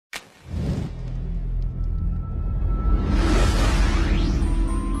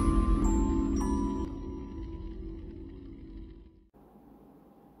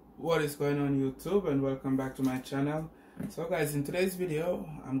what is going on YouTube, and welcome back to my channel. So guys, in today's video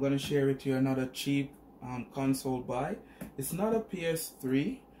I'm going to share with you another cheap console buy. It's not a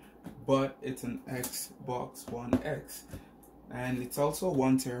PS3, but it's an Xbox One X, and it's also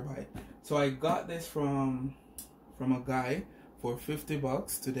 1 terabyte. So I got this from a guy for 50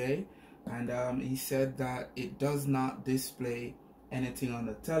 bucks today, and he said that it does not display anything on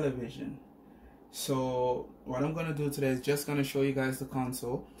the television. So what I'm gonna do today is just gonna show you guys the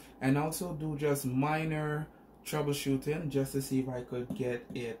console and also do just minor troubleshooting just to see if I could get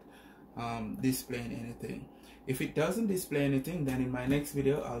it displaying anything. If it doesn't display anything, then in my next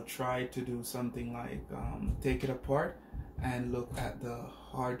video I'll try to do something like take it apart and look at the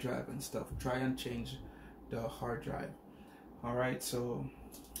hard drive and stuff, try and change the hard drive. Alright, so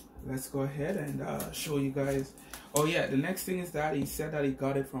let's go ahead and show you guys. Oh yeah, the next thing is that he said that he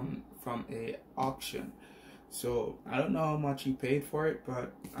got it from a auction. So I don't know how much he paid for it,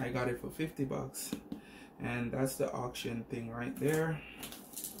 but I got it for 50 bucks, and that's the auction thing right there.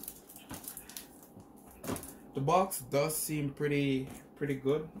 The box does seem pretty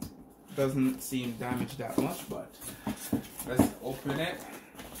good, doesn't seem damaged that much, but let's open it.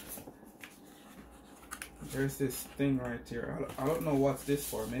 There's this thing right here. I don't know what's this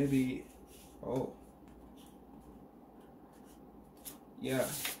for. Maybe, oh yeah,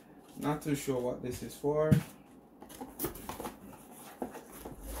 not too sure what this is for.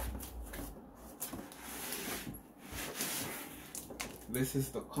 This is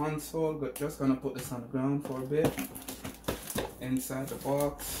the console, but just gonna put this on the ground for a bit. Inside the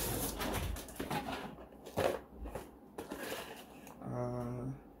box,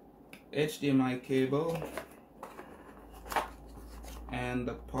 HDMI cable and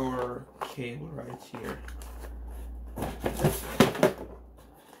the power cable right here.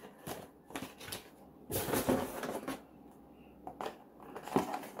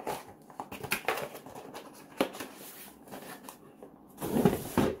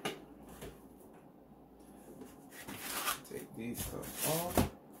 Take these stuff off.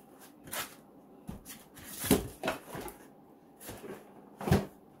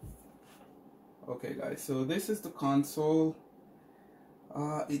 Okay guys, so this is the console.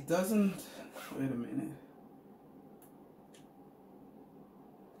 It doesn't, wait a minute,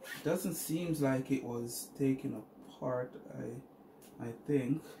 it doesn't seem like it was taken apart. I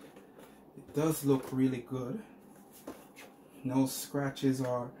think it does look really good. No scratches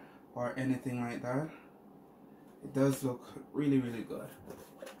or anything like that. It does look really good.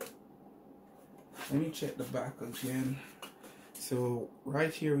 Let me check the back again. So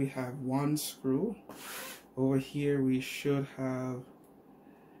right here we have one screw. Over here we should have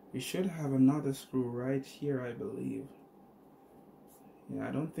another screw right here, I believe. Yeah,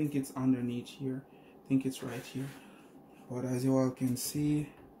 I don't think it's underneath here. I think it's right here. But as you all can see,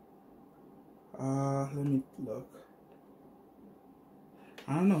 let me look.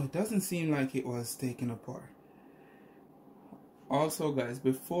 I don't know, it doesn't seem like it was taken apart. Also guys,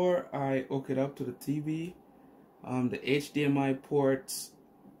 before I hook it up to the TV, the HDMI ports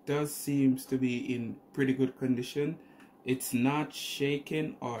does seems to be in pretty good condition. It's not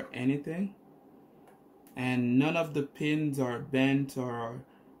shaken or anything, and none of the pins are bent or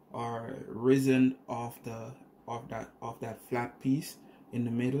risen off that flat piece in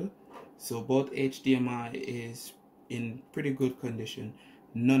the middle. So both HDMI is in pretty good condition.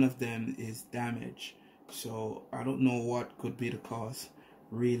 None of them is damaged. So I don't know what could be the cause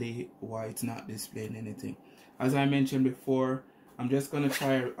really why it's not displaying anything. As I mentioned before, I'm just gonna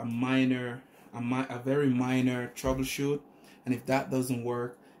try a very minor troubleshoot, and if that doesn't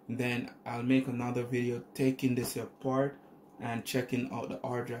work, then I'll make another video taking this apart and checking out the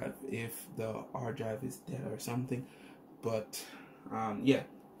hard drive if the hard drive is dead or something. But yeah,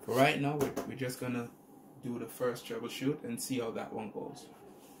 for right now we're just gonna do the first troubleshoot and see how that one goes.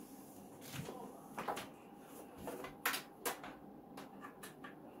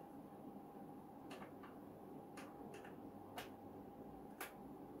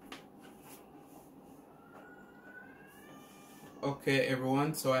 Okay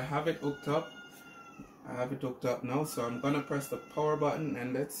everyone, so I have it hooked up. I have it hooked up now, so I'm gonna press the power button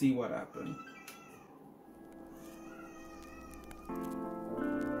and let's see what happens.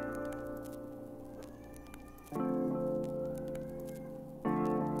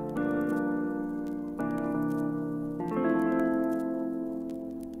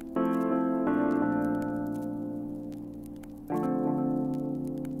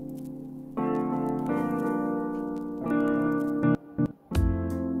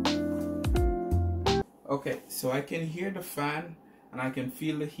 Okay, so I can hear the fan and I can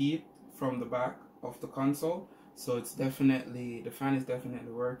feel the heat from the back of the console. So it's definitely, the fan is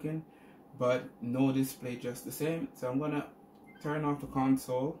definitely working, but no display just the same. So I'm gonna turn off the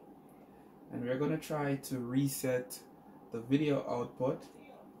console, and we're gonna try to reset the video output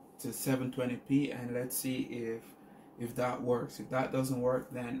to 720p, and let's see if that works. If that doesn't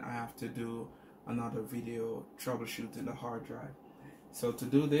work, then I have to do another video troubleshooting the hard drive. So to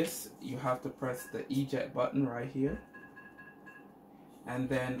do this, you have to press the eject button right here, and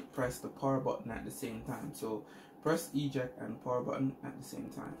then press the power button at the same time. So press eject and power button at the same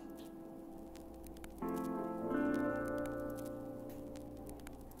time.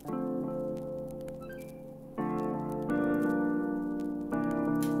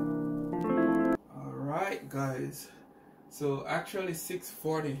 Alright guys, so actually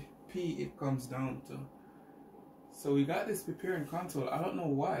 640p it comes down to. So we got this preparing console. I don't know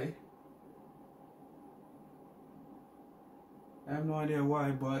why. I have no idea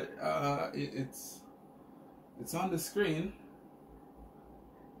why, but it's on the screen.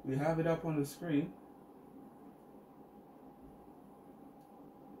 We have it up on the screen.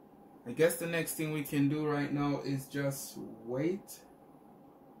 I guess the next thing we can do right now is just wait.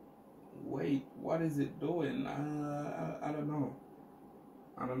 Wait, what is it doing? I don't know.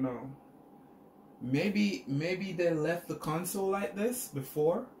 I don't know. Maybe they left the console like this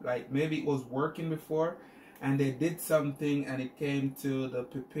before. Like maybe it was working before, and they did something, and it came to the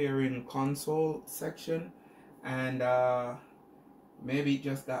preparing console section, and maybe it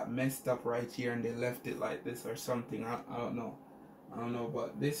just got messed up right here, and they left it like this or something. I don't know. I don't know,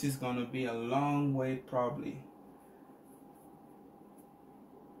 but this is gonna be a long wait probably.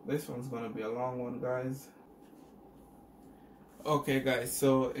 This one's gonna be a long one, guys. Okay guys,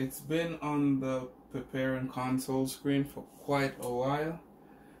 so it's been on the preparing console screen for quite a while.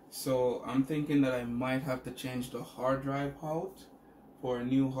 So I'm thinking that I might have to change the hard drive out for a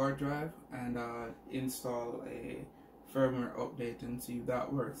new hard drive, and install a firmware update and see if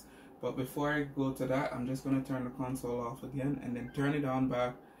that works. But before I go to that, I'm just going to turn the console off again and then turn it on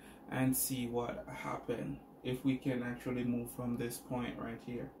back and see what happened, if we can actually move from this point right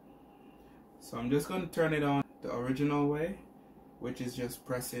here. So I'm just going to turn it on the original way, which is just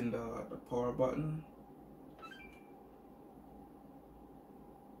pressing the power button.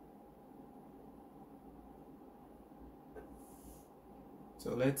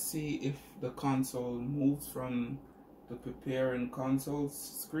 So let's see if the console moves from the preparing console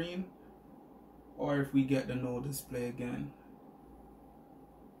screen, or if we get the no display again.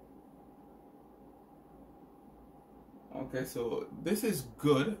 Okay, so this is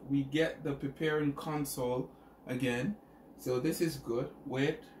good. We get the preparing console again. So this is good.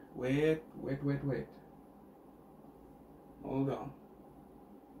 Wait. Hold on.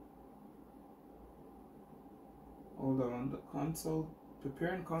 Hold on. The console,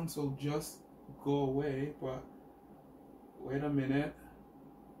 preparing console just go away, but wait a minute.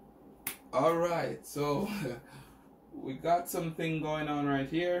 Alright, so we got something going on right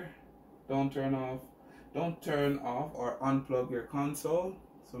here. Don't turn off or unplug your console.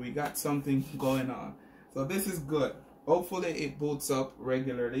 So we got something going on. So this is good. Hopefully it boots up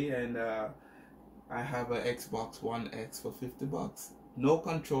regularly, and I have an Xbox One X for $50. No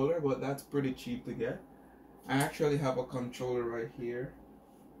controller, but that's pretty cheap to get. I actually have a controller right here.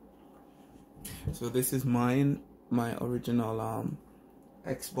 So this is my original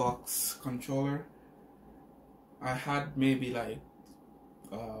Xbox controller. I had maybe like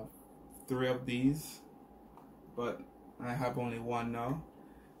 3 of these, but I have only 1 now.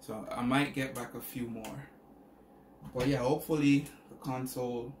 So I might get back a few more. But yeah, hopefully the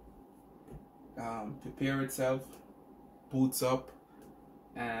console prepare itself, boots up,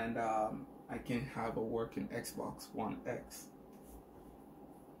 and I can have a working Xbox One X.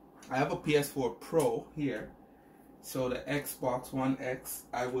 I have a PS4 Pro here, so the Xbox One X,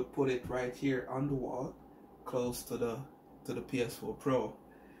 I would put it right here on the wall, close to the PS4 Pro,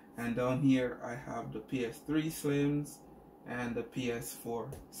 and down here I have the PS3 Slims and the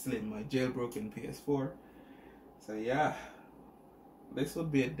PS4 Slim, my jailbroken PS4. So yeah, this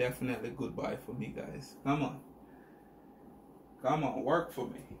would be a definitely good buy for me, guys. Come on, work for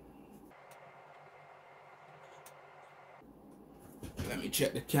me. Let me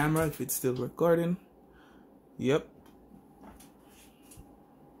check the camera if it's still recording. Yep.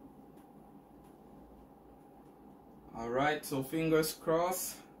 Alright, so fingers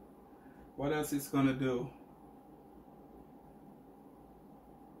crossed. What else it's gonna do?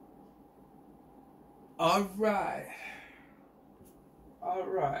 Alright.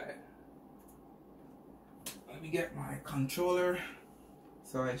 Let me get my controller.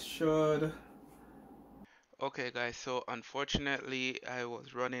 So I should. Okay guys, so unfortunately I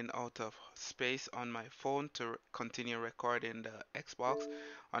was running out of space on my phone to continue recording the Xbox,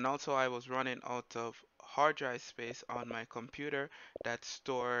 and also I was running out of hard drive space on my computer that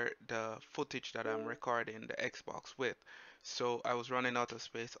store the footage that I'm recording the Xbox with. So I was running out of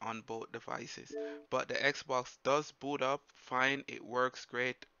space on both devices. But the Xbox does boot up fine, it works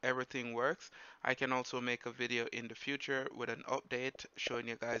great, everything works. I can also make a video in the future with an update showing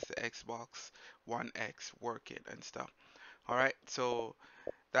you guys the Xbox One X working and stuff. Alright, so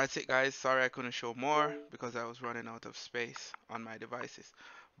that's it guys. Sorry I couldn't show more because I was running out of space on my devices.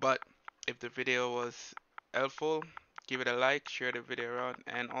 But if the video was helpful, give it a like, share the video around,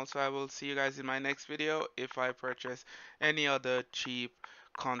 and also I will see you guys in my next video if I purchase any other cheap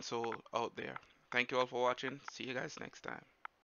console out there. Thank you all for watching. See you guys next time.